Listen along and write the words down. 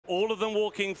all of them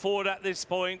walking forward at this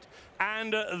point,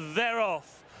 and they're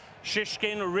off.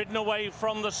 Shishkin ridden away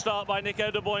from the start by Nico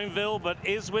de Boinville, but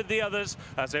is with the others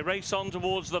as they race on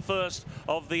towards the first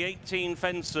of the 18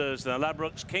 fencers. The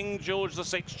Ladbrokes King George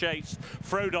VI chase.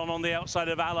 Frodon on the outside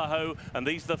of Allaho, and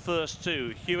these are the first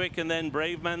two. Hewick and then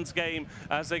Brave Man's Game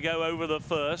as they go over the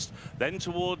first. Then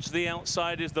towards the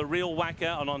outside is the Real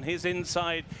Whacker, and on his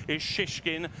inside is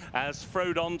Shishkin as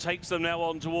Frodon takes them now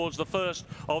on towards the first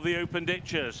of the open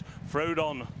ditches.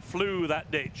 Frodon flew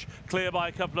that ditch, clear by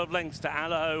a couple of lengths to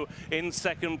Allaho in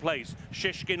second place.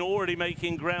 Shishkin already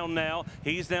making ground now.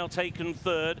 He's now taken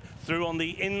third through on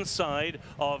the inside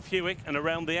of Hewick and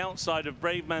around the outside of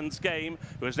Brave Man's Game,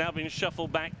 who has now been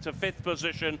shuffled back to fifth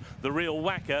position. The Real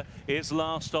Whacker is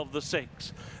last of the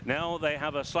six. Now they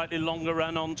have a slightly longer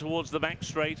run on towards the back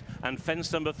straight and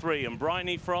fence number 3. And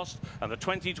Briny Frost and the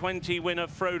 2020 winner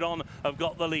Frodon have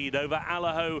got the lead over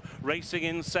Allaho racing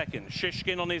in second.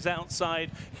 Shishkin on his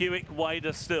outside, Hewick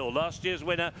wider still. Last year's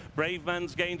winner, Brave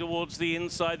Man's Game towards the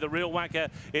inside. The Real Whacker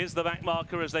is the back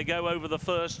marker as they go over the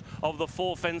first of the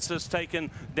 4 fences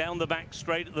taken down the back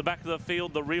straight. At the back of the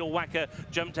field, the Real Whacker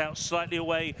jumped out slightly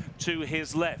away to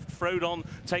his left. Frodon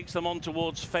takes them on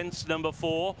towards fence number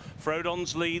 4.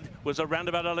 Frodon's lead was around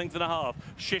about a length and a half.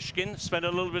 Shishkin spent a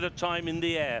little bit of time in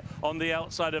the air on the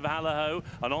outside of Allaho,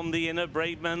 and on the inner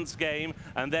Brave Man's Game,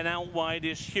 and then out wide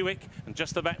is Hewick, and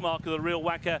just the back mark of the Real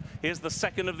Whacker. Here's the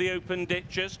second of the open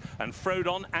ditches, and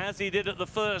Frodon, as he did at the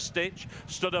first ditch,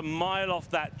 stood a mile off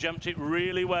that, jumped it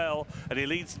really well, and he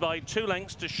leads by 2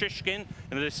 lengths to Shishkin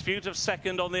in a dispute of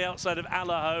second on the outside of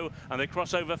Allaho, and they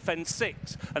cross over fence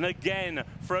 6. And again,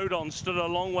 Frodon stood a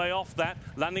long way off that,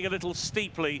 landing a little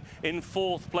steeply. In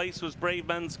 4th place was Brave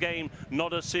Man's Game,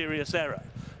 not a serious error.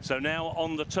 So now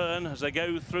on the turn as they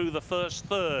go through the first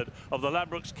third of the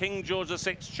Ladbrokes King George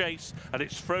VI chase, and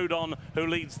it's Frodon who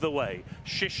leads the way.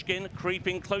 Shishkin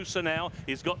creeping closer now.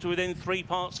 He's got to within 3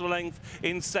 parts of a length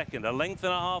in second. A length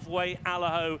and a half away,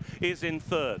 Allaho is in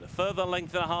third. A further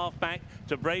length and a half back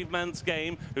to Brave Man's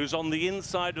Game, who's on the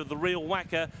inside of the Real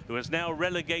Whacker, who has now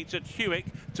relegated Hewick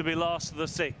to be last of the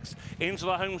 6. Into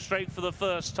the home straight for the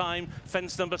first time,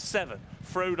 fence number 7.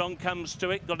 Frodon comes to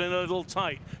it, got in a little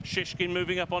tight. Shishkin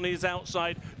moving up on his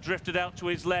outside, drifted out to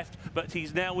his left, but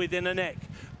he's now within a neck.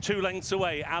 2 lengths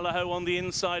away, Allaho on the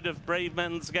inside of Brave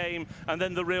Man's Game, and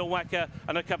then the Real Whacker,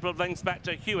 and a couple of lengths back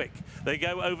to Hewick. They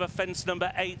go over fence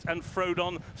number 8, and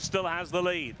Frodon still has the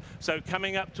lead. So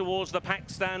coming up towards the pack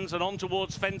stands and on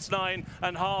towards fence 9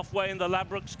 and halfway in the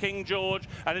Ladbrokes King George,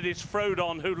 and it is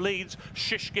Frodon who leads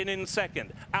Shishkin in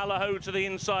second. Allaho to the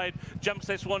inside, jumps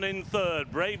this one in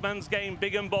third. Brave Man's Game,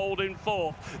 big and bold in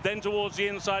 4th. Then towards the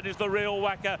inside is the Real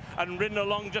Whacker, and ridden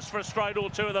along just for a stride or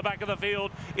 2 at the back of the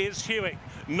field is Hewick.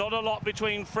 Not a lot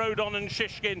between Frodon and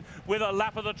Shishkin, with a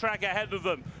lap of the track ahead of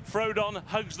them. Frodon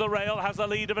hugs the rail, has a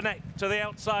lead of a neck to the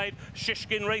outside.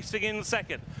 Shishkin racing in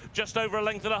second. Just over a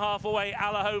length and a half away,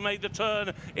 Allaho made the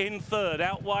turn in third.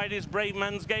 Out wide is Brave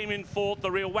Man's Game in 4th.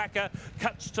 The Real Whacker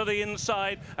cuts to the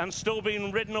inside and still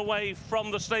being ridden away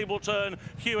from the stable turn.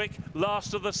 Hewick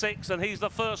last of the 6, and he's the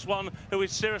first one who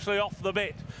is seriously off the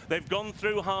bit. They've gone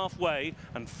through halfway,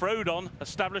 and Frodon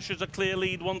establishes a clear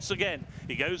lead once again.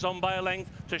 He goes on by a length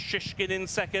to Shishkin in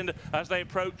second as they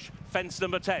approach fence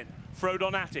number 10.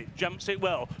 Frodon at it, jumps it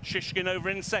well. Shishkin over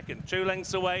in second, 2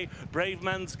 lengths away. Brave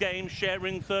Man's Game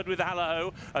sharing third with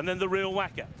Allaho, and then the Real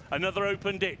Whacker. Another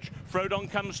open ditch. Frodon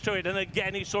comes to it, and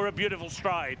again he saw a beautiful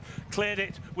stride. Cleared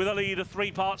it with a lead of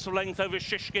 3 parts of length over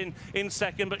Shishkin in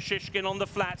second, but Shishkin on the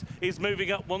flat is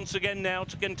moving up once again now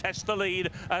to contest the lead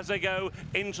as they go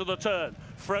into the turn.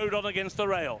 Frodon against the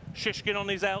rail, Shishkin on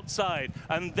his outside,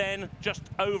 and then just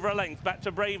over a length back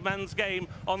to Brave Man's Game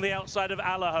on the outside of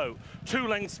Allaho. 2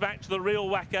 lengths back to the Real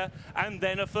Whacker, and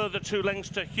then a further 2 lengths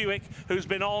to Hewick, who's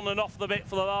been on and off the bit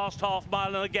for the last half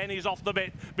mile, and again he's off the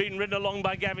bit, being ridden along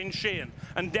by Gavin Sheehan.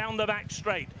 And down the back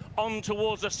straight, on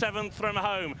towards the 7th from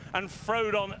home, and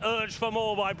Frodon urged for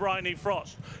more by Briny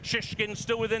Frost. Shishkin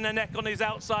still within the neck on his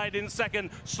outside in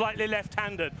second, slightly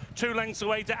left-handed. 2 lengths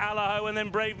away to Allaho, and then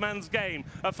Brave Man's Game.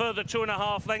 A further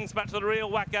 2.5 lengths back to the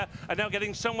Real Whacker, and now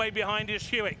getting some way behind is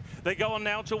Hewick. They go on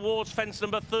now towards fence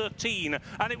number 13,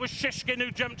 and it was Shishkin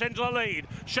who jumped into the lead.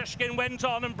 Shishkin went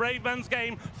on, and Brave Man's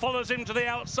Game follows him to the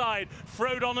outside.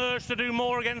 Frodon urged to do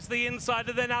more against the inside,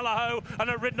 and then Allaho, and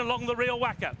are ridden along the Real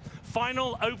Whacker.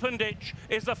 Final open ditch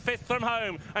is the 5th from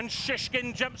home, and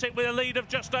Shishkin jumps it with a lead of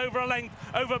just over a length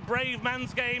over Brave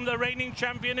Man's Game, the reigning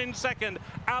champion in second.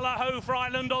 Allaho for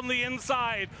Ireland on the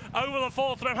inside. Over the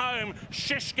 4th from home,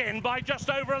 Shishkin by just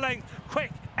over a length.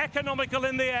 Quick economical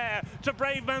in the air to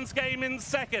Brave Man's Game in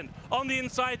second. On the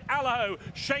inside, Allaho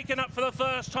shaken up for the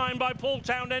first time by Paul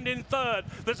Townend in third.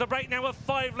 There's a break now of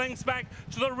 5 lengths back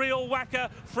to the real whacker.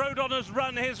 Frodon has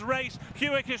run his race.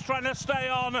 Hewick is trying to stay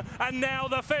on, and now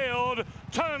the field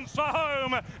turns for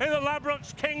home in the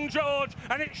Ladbrokes King George,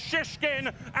 and it's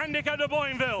Shishkin and Nico de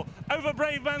Boinville over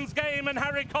Brave Man's Game and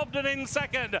Harry Cobden in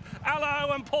second.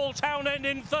 Allaho and Paul Townend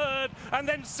in third, and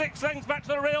then 6 lengths back to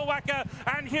the real whacker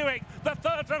and Hewick, the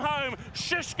third from home.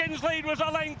 Shishkin's lead was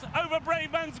a length over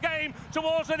Brave Man's Game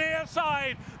towards the near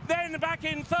side. Then back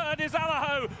in third is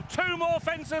Allaho. 2 more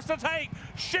fences to take.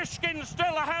 Shishkin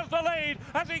still has the lead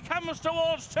as he comes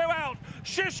towards 2 out.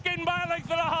 Shishkin by a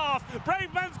length and a half.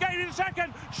 Brave Man's Game in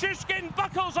second. Shishkin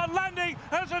buckles on landing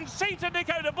as unseated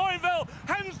Nico de Boinville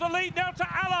hands the lead now to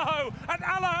Allaho, and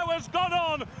Allaho has gone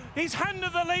on. He's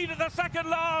handed the lead at the second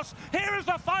last. Here is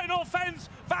the final fence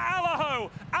for Allaho.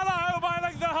 Allaho by a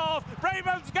length and a half. Brave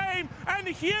Man's Game and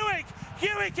Hewick.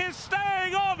 Hewick is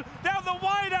staying on down the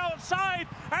wide outside,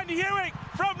 and Hewick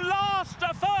from last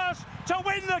to first to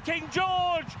win the King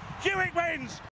George. Hewick wins.